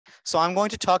So I'm going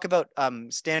to talk about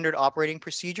standard operating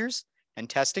procedures and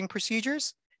testing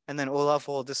procedures, and then Olaf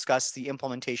will discuss the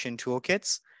implementation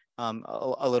toolkits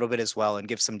a little bit as well and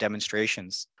give some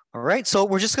demonstrations. All right, so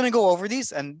we're just going to go over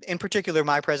these, and in particular,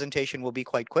 my presentation will be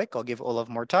quite quick. I'll give Olaf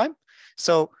more time.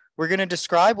 So we're going to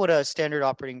describe what a standard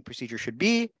operating procedure should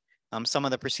be, some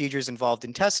of the procedures involved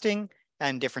in testing,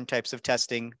 and different types of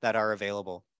testing that are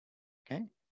available. Okay,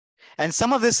 and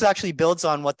some of this actually builds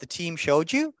on what the team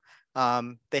showed you.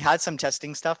 They had some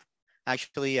testing stuff.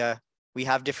 Actually, we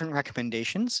have different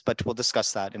recommendations, but we'll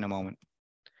discuss that in a moment.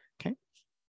 Okay,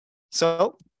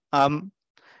 so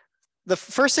the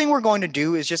first thing we're going to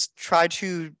do is just try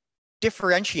to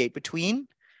differentiate between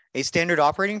a standard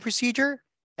operating procedure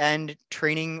and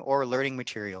training or learning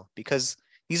material, because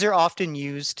these are often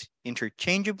used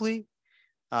interchangeably,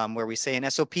 where we say an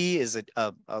SOP is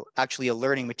actually a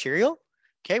learning material.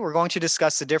 Okay, we're going to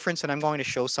discuss the difference, and I'm going to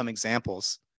show some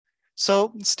examples.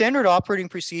 So standard operating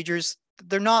procedures,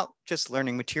 they're not just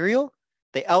learning material.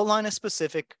 They outline a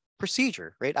specific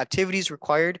procedure, right? Activities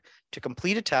required to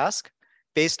complete a task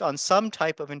based on some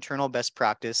type of internal best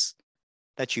practice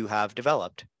that you have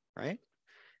developed, right?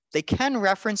 They can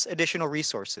reference additional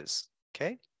resources,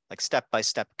 okay? Like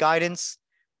step-by-step guidance.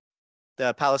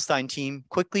 The Palestine team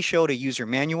quickly showed a user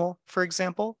manual, for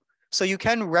example. So you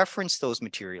can reference those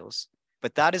materials,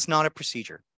 but that is not a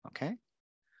procedure, okay?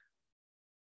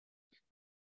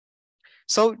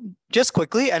 So just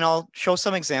quickly, and I'll show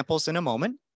some examples in a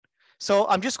moment. So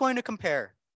I'm just going to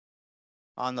compare.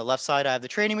 On the left side, I have the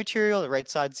training material. The right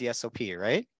side's the SOP,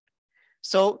 right?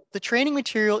 So the training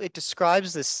material, it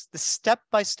describes the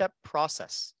step-by-step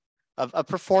process of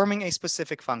performing a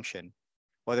specific function,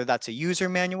 whether that's a user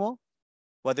manual,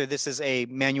 whether this is a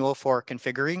manual for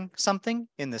configuring something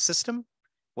in the system,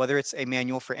 whether it's a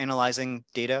manual for analyzing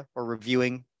data or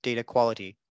reviewing data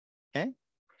quality, okay?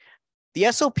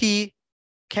 The SOP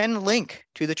can link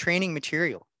to the training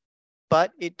material,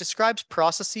 but it describes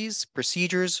processes,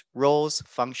 procedures, roles,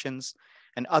 functions,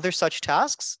 and other such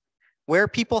tasks where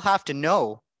people have to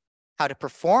know how to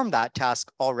perform that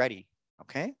task already,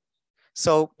 okay?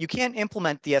 So you can't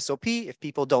implement the SOP if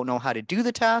people don't know how to do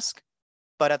the task,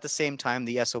 but at the same time,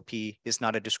 the SOP is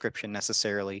not a description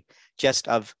necessarily just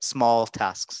of small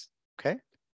tasks, okay?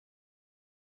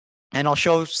 And I'll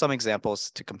show some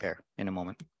examples to compare in a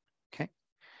moment, okay?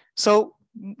 So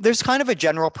there's kind of a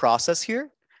general process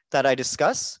here that I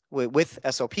discuss with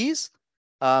SOPs,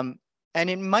 and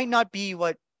it might not be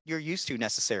what you're used to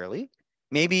necessarily.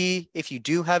 Maybe if you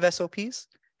do have SOPs,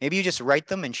 maybe you just write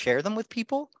them and share them with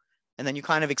people, and then you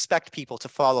kind of expect people to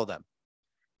follow them.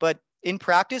 But in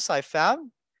practice, I've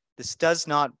found this does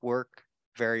not work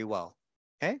very well,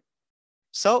 okay?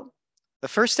 So the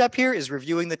first step here is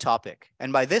reviewing the topic.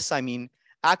 And by this, I mean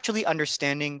actually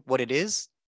understanding what it is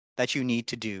that you need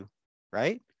to do,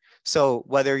 right? So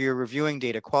whether you're reviewing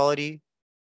data quality,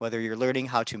 whether you're learning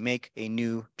how to make a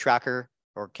new tracker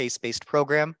or case-based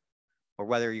program, or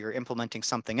whether you're implementing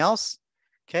something else,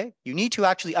 okay, you need to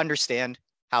actually understand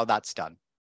how that's done.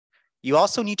 You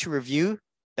also need to review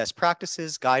best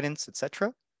practices, guidance,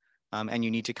 etc., and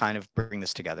you need to kind of bring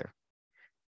this together.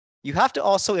 You have to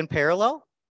also, in parallel,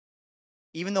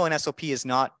 even though an SOP is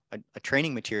not a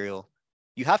training material,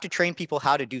 you have to train people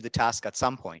how to do the task at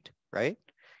some point, right?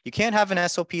 You can't have an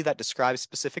SOP that describes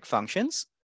specific functions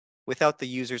without the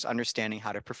users understanding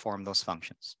how to perform those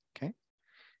functions, okay?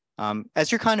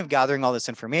 As you're kind of gathering all this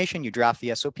information, you draft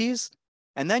the SOPs,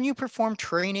 and then you perform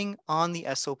training on the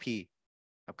SOP,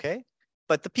 okay?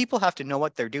 But the people have to know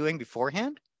what they're doing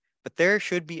beforehand, but there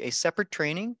should be a separate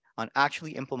training on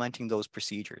actually implementing those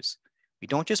procedures. We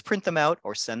don't just print them out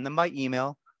or send them by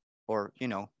email or,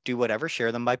 do whatever,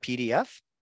 share them by PDF.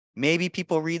 Maybe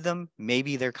people read them,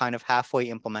 maybe they're kind of halfway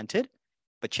implemented,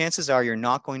 but chances are you're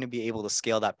not going to be able to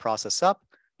scale that process up.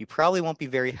 You probably won't be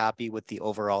very happy with the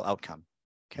overall outcome,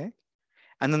 okay?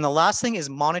 And then the last thing is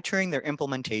monitoring their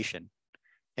implementation.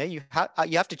 Okay, you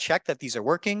have to check that these are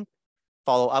working,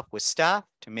 follow up with staff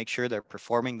to make sure they're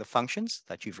performing the functions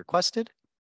that you've requested,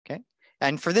 okay?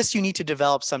 And for this, you need to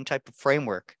develop some type of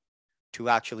framework to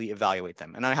actually evaluate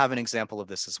them. And I have an example of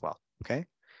this as well, okay?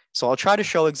 So I'll try to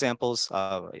show examples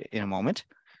in a moment,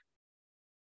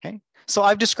 okay? So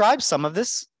I've described some of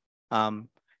this.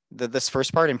 This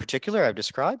first part in particular I've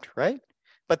described, right?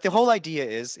 But the whole idea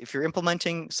is if you're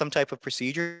implementing some type of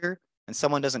procedure and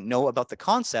someone doesn't know about the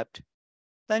concept,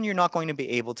 then you're not going to be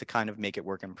able to kind of make it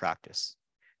work in practice.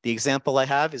 The example I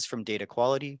have is from data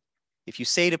quality. If you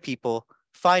say to people,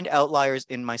 find outliers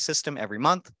in my system every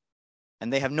month,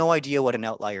 and they have no idea what an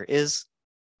outlier is,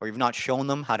 or you've not shown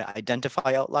them how to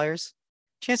identify outliers,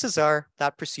 chances are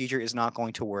that procedure is not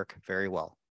going to work very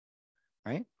well,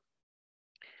 right?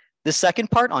 The second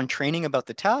part on training about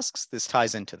the tasks, this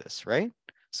ties into this, right?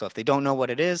 So if they don't know what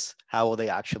it is, how will they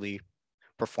actually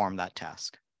perform that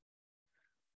task?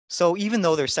 So even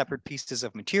though they're separate pieces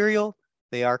of material,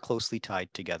 they are closely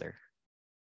tied together.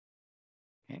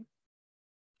 Okay.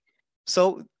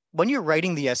 So when you're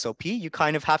writing the SOP, you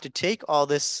kind of have to take all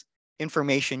this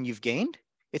information you've gained.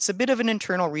 It's a bit of an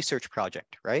internal research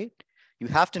project, right? You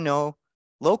have to know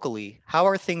locally, how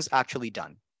are things actually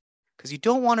done? Because you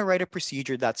don't want to write a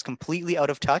procedure that's completely out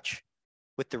of touch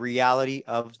with the reality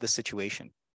of the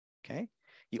situation, okay?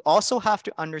 You also have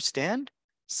to understand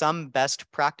some best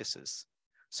practices.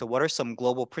 So what are some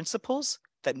global principles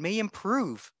that may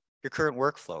improve your current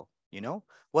workflow? You know,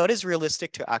 what is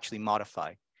realistic to actually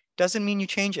modify? Doesn't mean you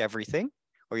change everything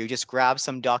or you just grab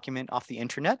some document off the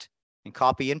internet and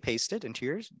copy and paste it into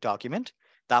your document.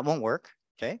 That won't work,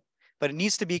 okay? But it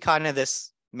needs to be kind of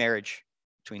this marriage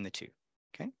between the two,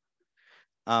 okay?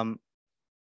 And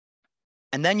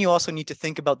then you also need to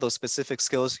think about those specific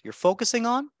skills you're focusing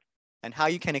on and how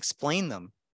you can explain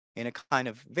them in a kind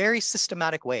of very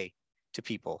systematic way to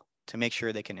people to make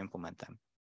sure they can implement them.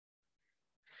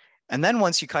 And then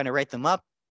once you kind of write them up,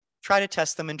 try to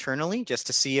test them internally just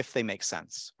to see if they make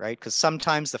sense, right? Because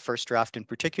sometimes the first draft in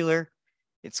particular,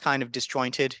 it's kind of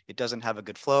disjointed. It doesn't have a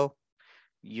good flow.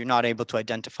 You're not able to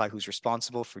identify who's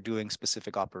responsible for doing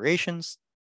specific operations,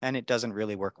 and it doesn't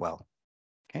really work well,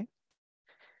 okay?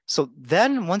 So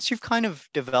then once you've kind of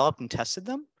developed and tested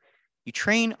them, you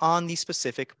train on the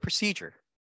specific procedure,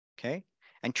 okay?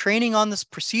 And training on this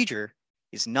procedure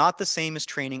is not the same as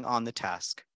training on the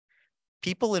task.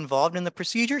 People involved in the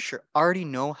procedure should already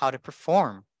know how to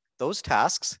perform those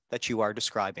tasks that you are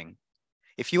describing.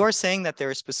 If you are saying that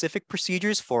there are specific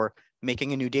procedures for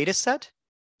making a new data set,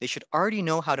 they should already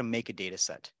know how to make a data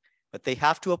set, but they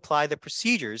have to apply the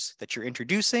procedures that you're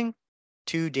introducing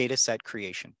to data set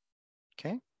creation,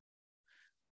 okay?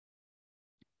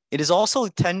 It is also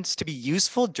tends to be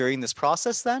useful during this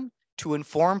process then to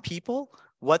inform people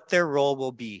what their role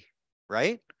will be,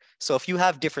 right? So if you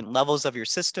have different levels of your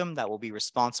system that will be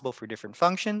responsible for different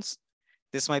functions,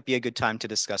 this might be a good time to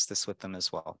discuss this with them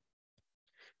as well.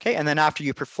 Okay, and then after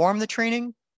you perform the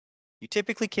training, you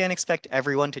typically can't expect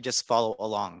everyone to just follow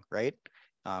along, right?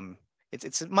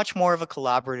 It's much more of a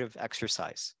collaborative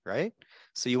exercise, right?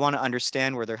 So you want to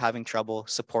understand where they're having trouble,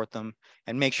 support them,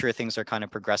 and make sure things are kind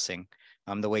of progressing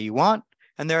the way you want.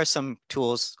 And there are some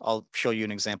tools, I'll show you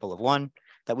an example of one,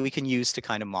 that we can use to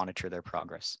kind of monitor their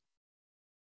progress.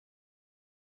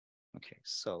 Okay,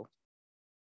 so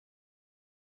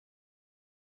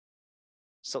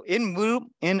in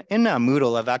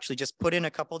Moodle, I've actually just put in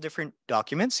a couple different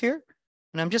documents here,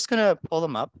 and I'm just gonna pull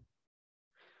them up.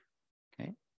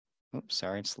 Okay, oops,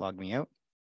 sorry, it's logged me out.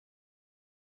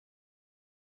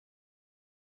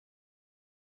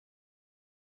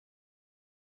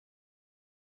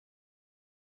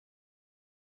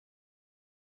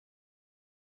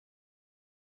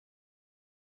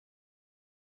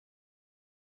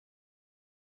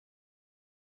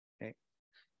 Okay,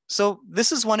 so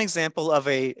this is one example of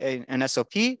an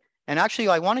SOP, and actually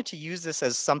I wanted to use this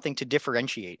as something to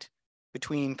differentiate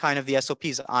between kind of the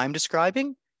SOPs I'm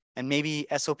describing and maybe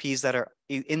SOPs that are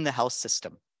in the health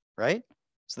system, right?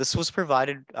 So this was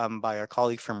provided by our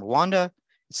colleague from Rwanda.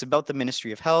 It's about the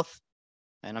Ministry of Health.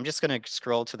 And I'm just going to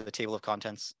scroll to the table of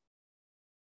contents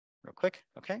real quick.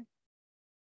 Okay.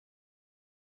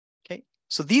 Okay.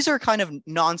 So these are kind of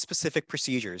non-specific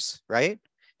procedures, right?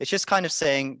 It's just kind of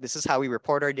saying, this is how we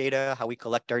report our data, how we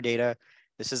collect our data.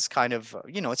 This is kind of,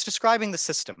 you know, it's describing the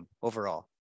system overall.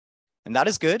 And that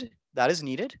is good. That is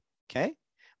needed. Okay.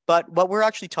 But what we're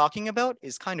actually talking about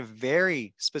is kind of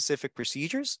very specific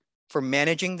procedures for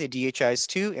managing the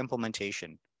DHIS2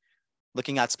 implementation,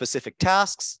 looking at specific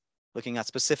tasks, looking at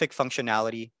specific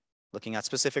functionality, looking at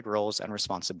specific roles and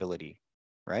responsibility,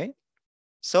 right?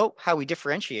 So how we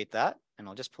differentiate that, and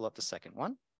I'll just pull up the second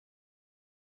one.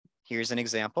 Here's an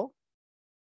example.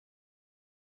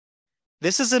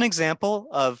 This is an example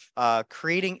of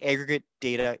creating aggregate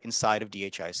data inside of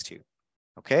DHIS2,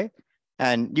 okay?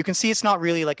 And you can see it's not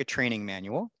really like a training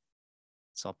manual.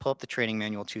 So I'll pull up the training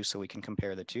manual too so we can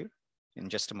compare the two in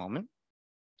just a moment,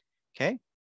 okay?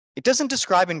 It doesn't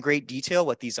describe in great detail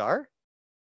what these are,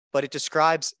 but it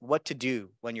describes what to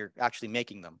do when you're actually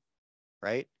making them,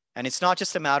 right? And it's not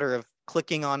just a matter of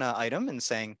clicking on an item and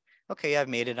saying, okay, I've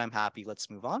made it, I'm happy, let's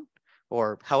move on.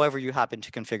 Or however you happen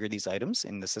to configure these items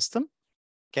in the system,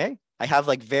 okay? I have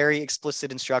like very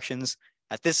explicit instructions.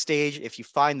 At this stage, if you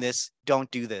find this,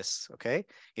 don't do this, okay?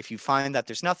 If you find that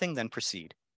there's nothing, then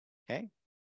proceed, okay?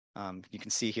 You can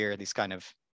see here these kind of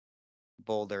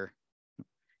bolder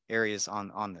areas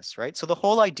on this, right? So the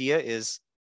whole idea is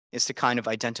is to kind of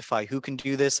identify who can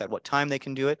do this, at what time they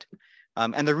can do it.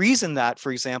 And the reason that,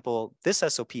 for example, this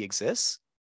SOP exists,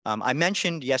 I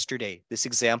mentioned yesterday this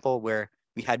example where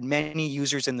we had many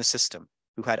users in the system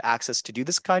who had access to do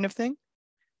this kind of thing.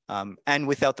 And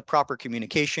without the proper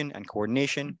communication and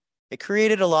coordination, it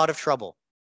created a lot of trouble.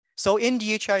 So in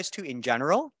DHIS2 in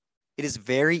general, it is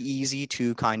very easy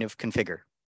to kind of configure,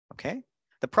 okay?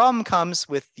 The problem comes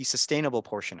with the sustainable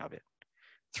portion of it.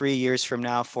 3 years from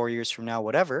now, 4 years from now,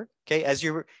 whatever, okay? As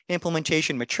your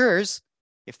implementation matures,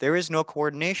 if there is no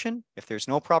coordination, if there's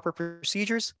no proper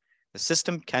procedures, the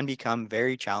system can become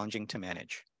very challenging to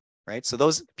manage, right? So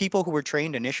those people who were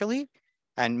trained initially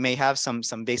and may have some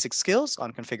basic skills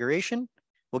on configuration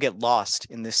will get lost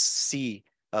in this sea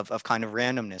of kind of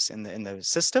randomness in the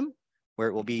system, where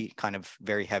it will be kind of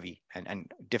very heavy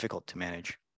and difficult to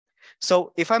manage.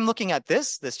 So if I'm looking at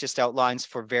this just outlines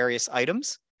for various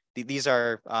items. These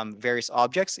are various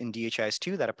objects in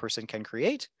DHIS2 that a person can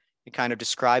create. It kind of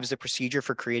describes the procedure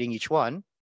for creating each one.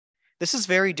 This is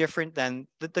very different than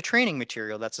the training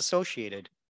material that's associated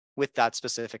with that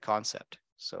specific concept.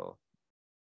 So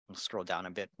I'll scroll down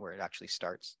a bit where it actually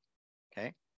starts,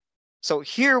 okay? So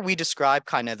here we describe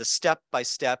kind of the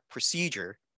step-by-step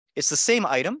procedure. It's the same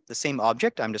item, the same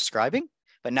object I'm describing,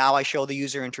 but now I show the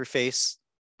user interface.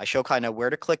 I show kind of where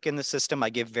to click in the system.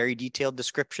 I give very detailed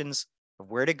descriptions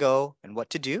of where to go and what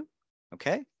to do,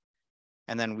 okay?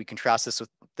 And then we contrast this with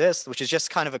this, which is just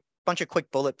kind of a bunch of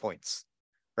quick bullet points,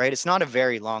 right? It's not a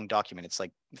very long document. It's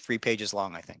like 3 pages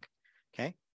long, I think,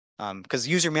 okay? Because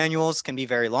user manuals can be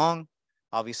very long.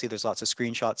 Obviously, there's lots of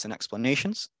screenshots and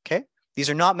explanations, okay? These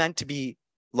are not meant to be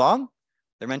long.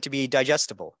 They're meant to be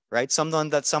digestible, right?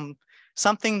 Something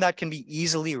that can be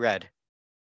easily read,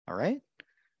 all right?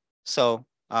 So,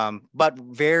 but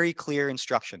very clear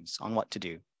instructions on what to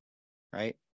do,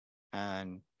 right?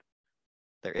 And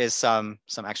there is some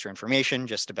extra information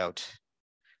just about,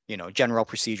 you know, general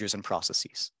procedures and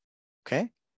processes, okay?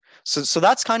 So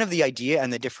that's kind of the idea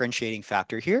and the differentiating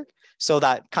factor here. So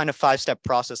that kind of 5-step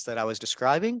process that I was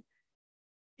describing,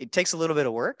 it takes a little bit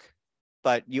of work,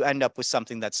 but you end up with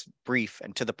something that's brief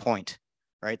and to the point,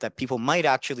 right? That people might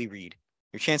actually read.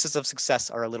 Your chances of success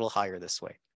are a little higher this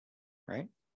way, right?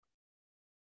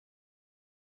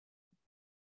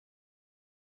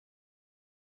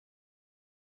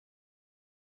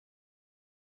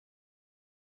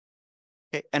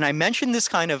 Okay, and I mentioned this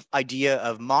kind of idea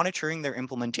of monitoring their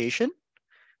implementation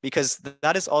because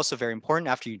that is also very important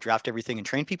after you draft everything and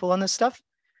train people on this stuff.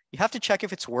 You have to check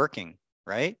if it's working,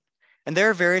 right? And there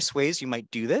are various ways you might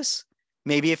do this.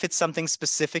 Maybe if it's something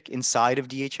specific inside of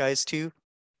DHIS2,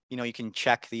 you know, you can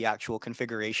check the actual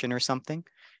configuration or something.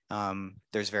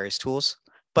 There's various tools,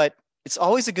 but it's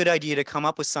always a good idea to come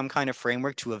up with some kind of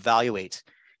framework to evaluate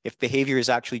if behavior is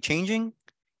actually changing,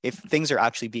 if things are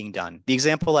actually being done. The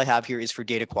example I have here is for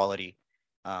data quality.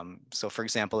 So for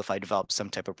example, if I develop some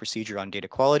type of procedure on data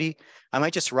quality, I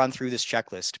might just run through this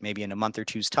checklist maybe in a month or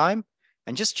two's time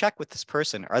and just check with this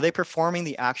person. Are they performing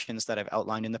the actions that I've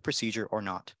outlined in the procedure or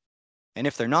not? And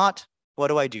if they're not, what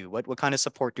do I do? What kind of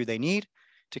support do they need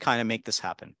to kind of make this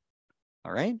happen?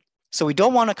 All right. So we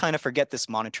don't want to kind of forget this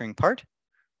monitoring part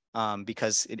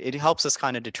because it helps us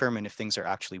kind of determine if things are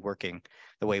actually working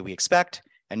the way we expect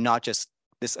and not just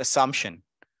this assumption.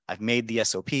 I've made the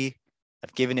SOP,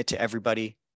 I've given it to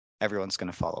everybody, everyone's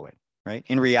going to follow it, right?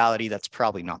 In reality, that's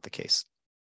probably not the case.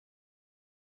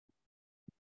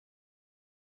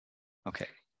 Okay.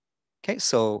 Okay,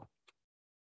 so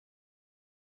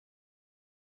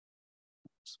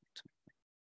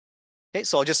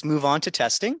I'll just move on to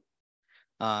testing.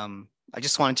 I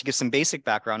just wanted to give some basic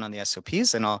background on the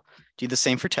SOPs, and I'll do the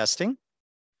same for testing.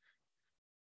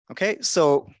 Okay,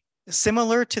 so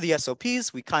similar to the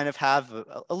SOPs, we kind of have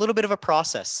a little bit of a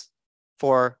process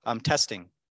for testing,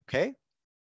 okay?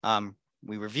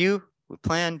 We review, we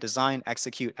plan, design,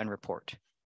 execute, and report,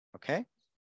 okay?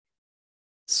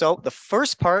 So the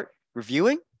first part,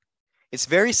 reviewing, it's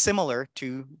very similar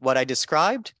to what I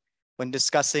described when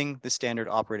discussing the standard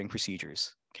operating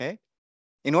procedures, okay?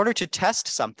 In order to test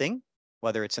something,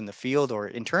 whether it's in the field or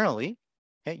internally,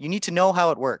 okay, you need to know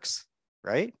how it works,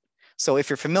 right? So if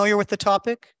you're familiar with the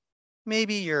topic,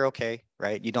 maybe you're okay,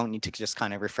 right? You don't need to just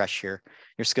kind of refresh your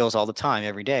skills all the time,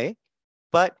 every day.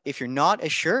 But if you're not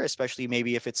as sure, especially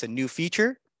maybe if it's a new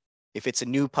feature, if it's a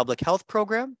new public health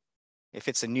program, if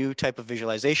it's a new type of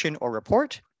visualization or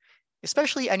report,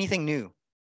 especially anything new,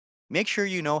 make sure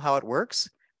you know how it works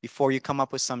before you come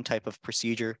up with some type of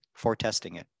procedure for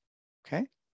testing it, okay?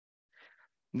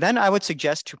 Then I would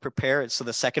suggest to prepare, so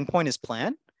the second point is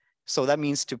plan. So that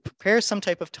means to prepare some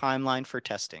type of timeline for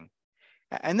testing.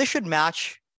 And this should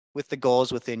match with the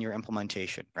goals within your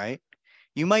implementation, right?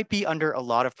 You might be under a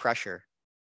lot of pressure.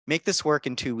 Make this work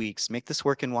in 2 weeks, make this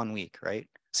work in 1 week, right?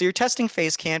 So your testing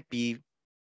phase can't be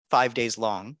 5 days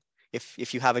long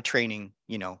if you have a training,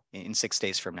 in 6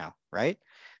 days from now, right?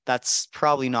 That's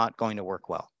probably not going to work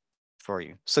well for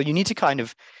you. So you need to kind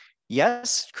of,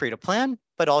 yes, create a plan,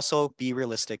 but also be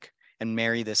realistic and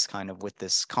marry this kind of with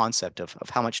this concept of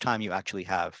how much time you actually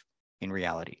have in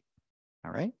reality.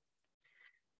 All right.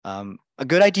 A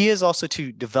good idea is also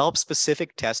to develop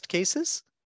specific test cases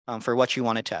for what you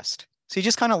want to test. So you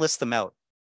just kind of list them out.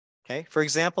 Okay. For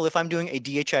example, if I'm doing a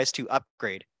DHIS2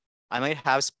 upgrade, I might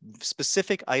have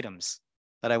specific items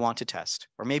that I want to test.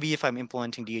 Or maybe if I'm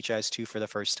implementing DHIS2 for the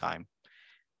first time,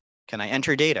 can I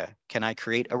enter data? Can I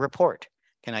create a report?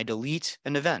 Can I delete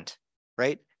an event?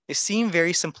 Right? They seem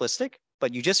very simplistic,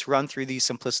 but you just run through these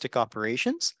simplistic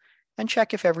operations and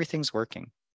check if everything's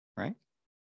working, right?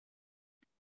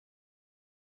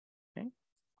 Okay.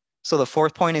 So the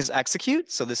fourth point is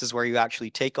execute. So this is where you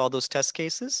actually take all those test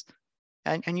cases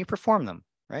and you perform them,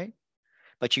 right?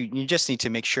 But you just need to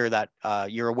make sure that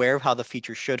you're aware of how the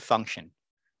feature should function,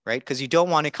 right? Because you don't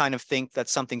want to kind of think that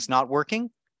something's not working,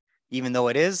 even though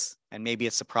it is, and maybe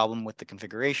it's a problem with the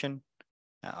configuration,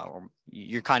 or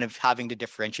you're kind of having to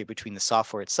differentiate between the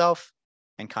software itself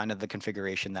and kind of the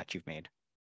configuration that you've made.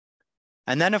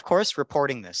 And then, of course,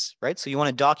 reporting this, right? So you want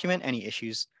to document any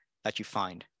issues that you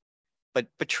find, but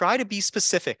try to be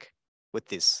specific with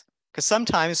this, because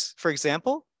sometimes, for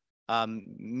example,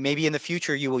 maybe in the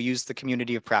future, you will use the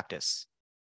community of practice.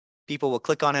 People will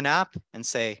click on an app and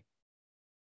say,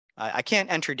 I can't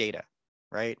enter data,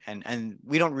 right? And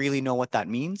we don't really know what that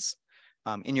means.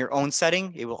 In your own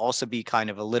setting, it will also be kind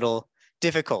of a little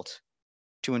difficult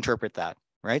to interpret that,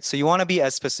 right? So you want to be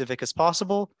as specific as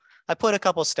possible. I put a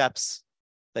couple steps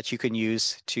that you can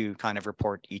use to kind of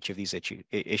report each of these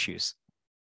issues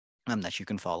that you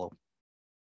can follow.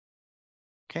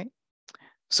 Okay,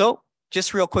 so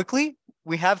just real quickly,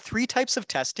 we have 3 types of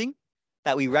testing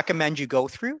that we recommend you go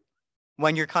through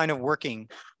when you're kind of working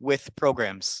with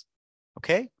programs,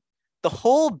 okay? The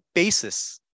whole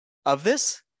basis of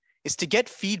this is to get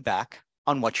feedback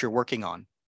on what you're working on,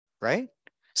 right?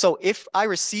 So if I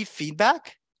receive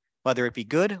feedback, whether it be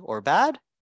good or bad,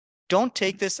 don't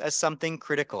take this as something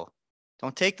critical.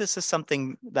 Don't take this as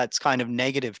something that's kind of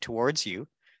negative towards you.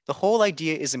 The whole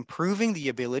idea is improving the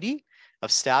ability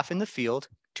of staff in the field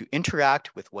to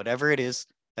interact with whatever it is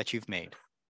that you've made,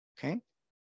 okay?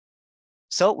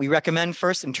 So we recommend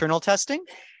first internal testing,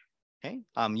 okay?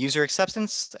 User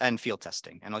acceptance and field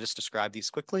testing. And I'll just describe these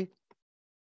quickly.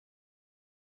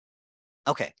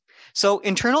 Okay, so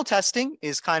internal testing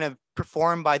is kind of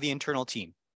performed by the internal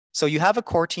team. So you have a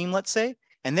core team, let's say,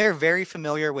 and they're very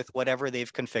familiar with whatever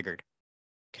they've configured.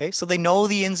 Okay, so they know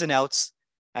the ins and outs,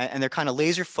 and they're kind of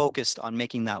laser focused on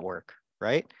making that work,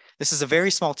 right? This is a very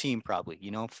small team, probably,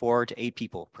 4 to 8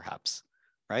 people, perhaps,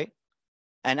 right?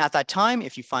 And at that time,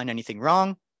 if you find anything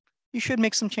wrong, you should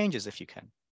make some changes if you can,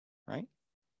 right?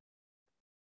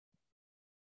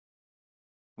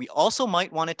 We also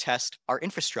might want to test our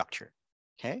infrastructure,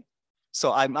 okay?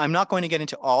 So I'm not going to get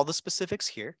into all the specifics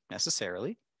here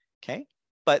necessarily, okay?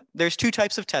 But there's 2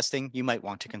 types of testing you might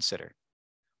want to consider.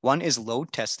 One is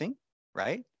load testing,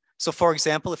 right? So for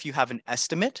example, if you have an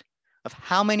estimate of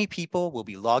how many people will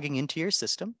be logging into your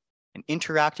system and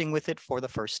interacting with it for the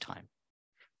first time.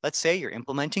 Let's say you're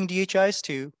implementing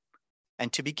DHIS2,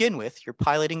 and to begin with, you're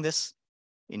piloting this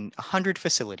in 100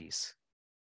 facilities.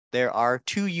 There are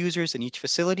 2 users in each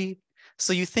facility.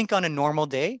 So you think on a normal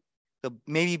day, there'll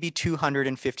maybe be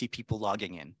 250 people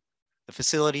logging in. The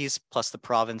facilities plus the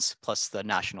province plus the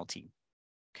national team,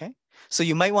 okay? So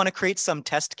you might want to create some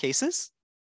test cases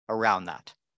around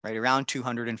that, right? Around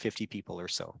 250 people or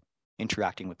so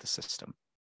interacting with the system.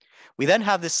 We then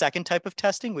have this second type of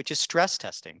testing, which is stress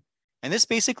testing. And this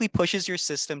basically pushes your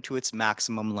system to its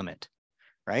maximum limit,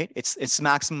 right? It's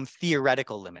maximum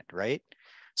theoretical limit, right?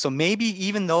 So maybe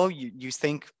even though you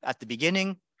think at the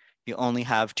beginning, you only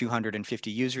have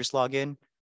 250 users log in,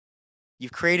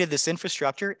 you've created this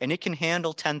infrastructure and it can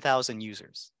handle 10,000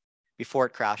 users before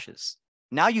it crashes.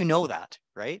 Now you know that,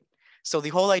 right? So the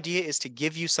whole idea is to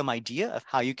give you some idea of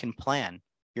how you can plan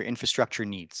your infrastructure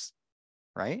needs,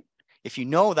 right? If you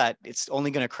know that it's only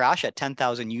going to crash at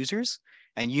 10,000 users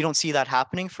and you don't see that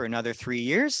happening for another 3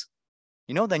 years,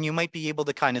 then you might be able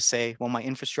to kind of say, well, my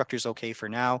infrastructure is okay for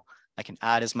now. I can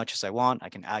add as much as I want. I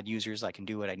can add users. I can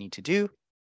do what I need to do.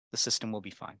 The system will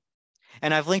be fine.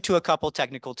 And I've linked to a couple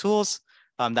technical tools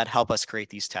that help us create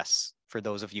these tests for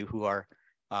those of you who are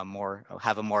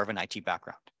have a more of an IT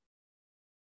background.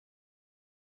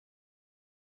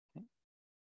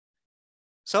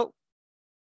 So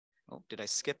Oh, did I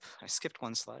skip? I skipped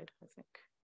one slide, I think.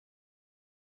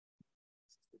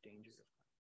 The danger.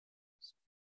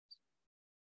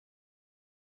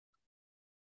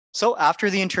 So after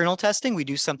the internal testing, we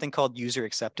do something called user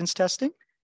acceptance testing.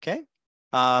 Okay.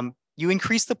 You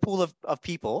increase the pool of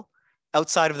people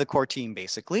outside of the core team,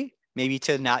 basically, maybe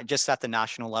to not just at the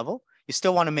national level. You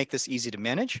still want to make this easy to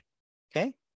manage.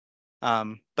 Okay.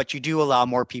 But you do allow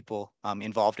more people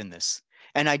involved in this.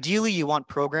 And ideally, you want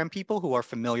program people who are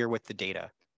familiar with the data.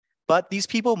 But these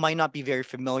people might not be very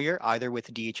familiar either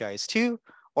with DHIS2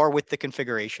 or with the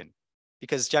configuration,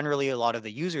 because generally a lot of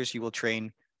the users you will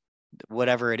train,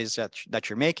 whatever it is that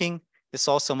you're making, this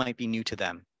also might be new to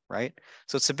them, right?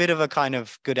 So it's a bit of a kind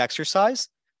of good exercise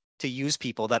to use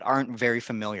people that aren't very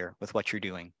familiar with what you're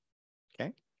doing,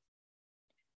 okay?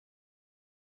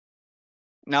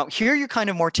 Now here you're kind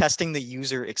of more testing the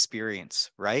user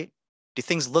experience, right? Do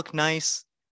things look nice?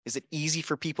 Is it easy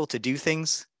for people to do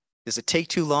things? Does it take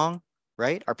too long,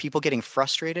 right? Are people getting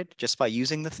frustrated just by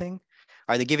using the thing?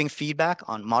 Are they giving feedback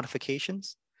on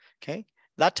modifications? Okay,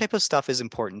 that type of stuff is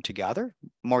important to gather,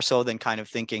 more so than kind of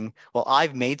thinking, well,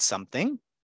 I've made something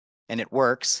and it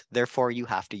works, therefore you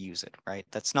have to use it, right?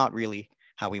 That's not really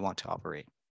how we want to operate.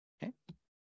 Okay.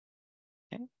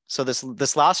 Okay. So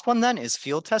this last one then is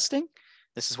field testing.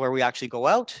 This is where we actually go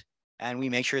out and we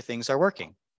make sure things are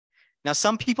working. Now,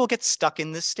 some people get stuck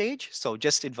in this stage, so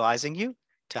just advising you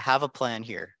to have a plan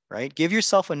here, right? Give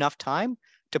yourself enough time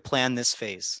to plan this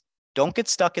phase. Don't get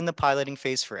stuck in the piloting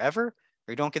phase forever,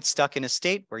 or don't get stuck in a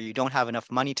state where you don't have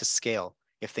enough money to scale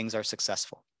if things are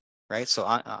successful, right? So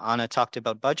Anna talked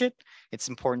about budget. It's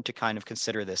important to kind of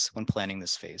consider this when planning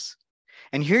this phase.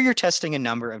 And here you're testing a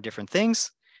number of different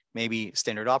things, maybe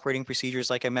standard operating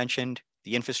procedures, like I mentioned,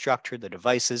 the infrastructure, the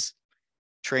devices,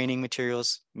 training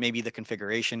materials, maybe the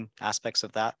configuration aspects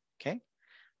of that, okay?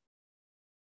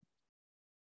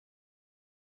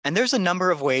 And there's a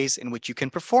number of ways in which you can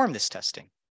perform this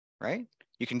testing, right?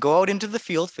 You can go out into the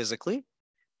field physically,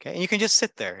 okay? And you can just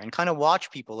sit there and kind of watch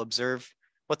people observe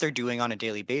what they're doing on a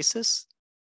daily basis.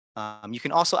 You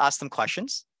can also ask them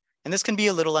questions, and this can be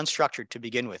a little unstructured to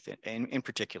begin with in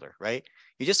particular, right?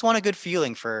 You just want a good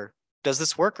feeling for, does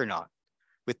this work or not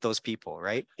with those people,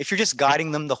 right? If you're just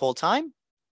guiding them the whole time,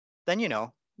 then, you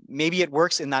know, maybe it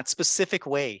works in that specific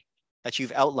way that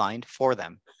you've outlined for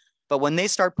them. But when they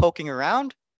start poking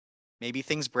around, maybe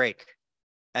things break.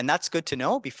 And that's good to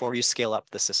know before you scale up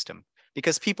the system,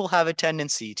 because people have a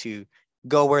tendency to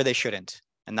go where they shouldn't.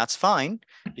 And that's fine,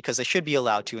 because they should be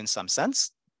allowed to in some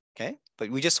sense. Okay. But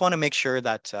we just want to make sure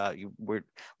that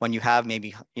when you have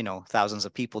maybe, you know, thousands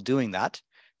of people doing that,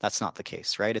 that's not the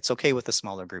case, right? It's okay with a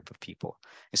smaller group of people,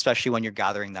 especially when you're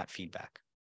gathering that feedback.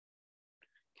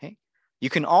 Okay.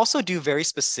 You can also do very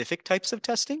specific types of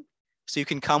testing. So you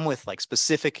can come with like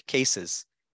specific cases,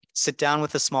 sit down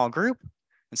with a small group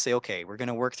and say, okay, we're going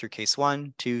to work through case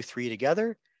 1, 2, 3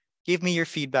 together. Give me your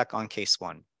feedback on case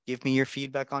 1. Give me your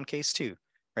feedback on case 2,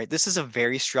 right? This is a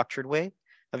very structured way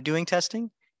of doing testing.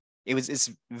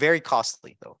 It's very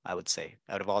costly though, I would say,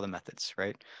 out of all the methods,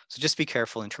 right? So just be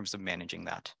careful in terms of managing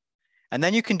that. And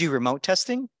then you can do remote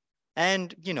testing.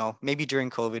 And, you know, maybe during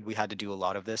COVID, we had to do a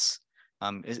lot of this.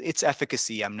 Its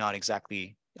efficacy, I'm not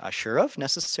exactly sure of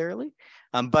necessarily,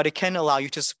 but it can allow you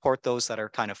to support those that are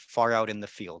kind of far out in the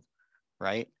field,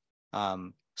 right?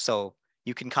 So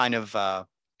you can kind of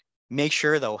make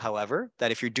sure though, however,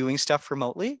 that if you're doing stuff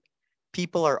remotely,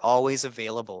 people are always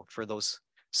available for those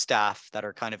staff that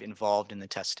are kind of involved in the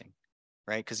testing,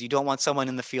 right? Because you don't want someone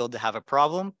in the field to have a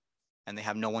problem and they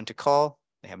have no one to call,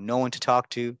 they have no one to talk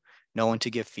to, no one to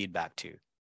give feedback to.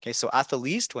 Okay, so at the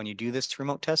least, when you do this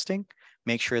remote testing,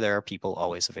 make sure there are people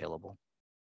always available.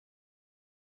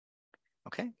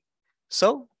 Okay,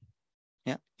 so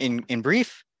yeah, in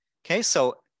brief, okay,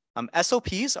 so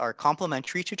SOPs are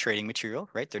complementary to training material,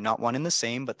 right? They're not one and the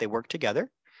same, but they work together.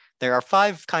 There are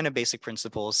 5 kind of basic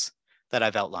principles that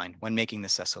I've outlined when making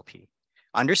this SOP.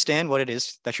 Understand what it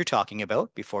is that you're talking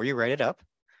about before you write it up,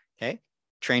 okay?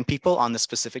 Train people on the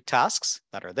specific tasks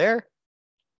that are there.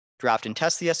 Draft and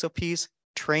test the SOPs,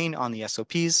 train on the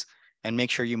SOPs, and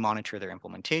make sure you monitor their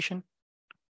implementation.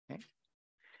 Okay.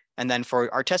 And then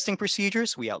for our testing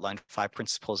procedures, we outlined 5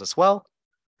 principles as well.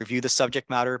 Review the subject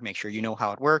matter, make sure you know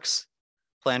how it works,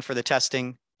 plan for the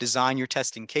testing, design your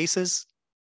testing cases,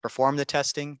 perform the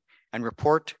testing, and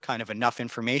report kind of enough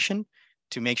information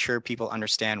to make sure people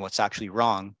understand what's actually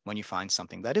wrong when you find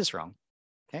something that is wrong.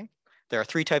 Okay. There are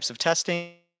 3 types of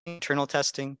testing: internal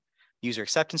testing, user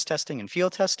acceptance testing, and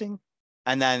field testing.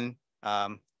 And then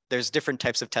there's different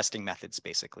types of testing methods,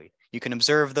 basically. You can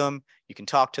observe them, you can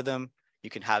talk to them, you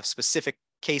can have specific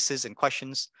cases and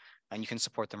questions, and you can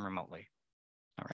support them remotely.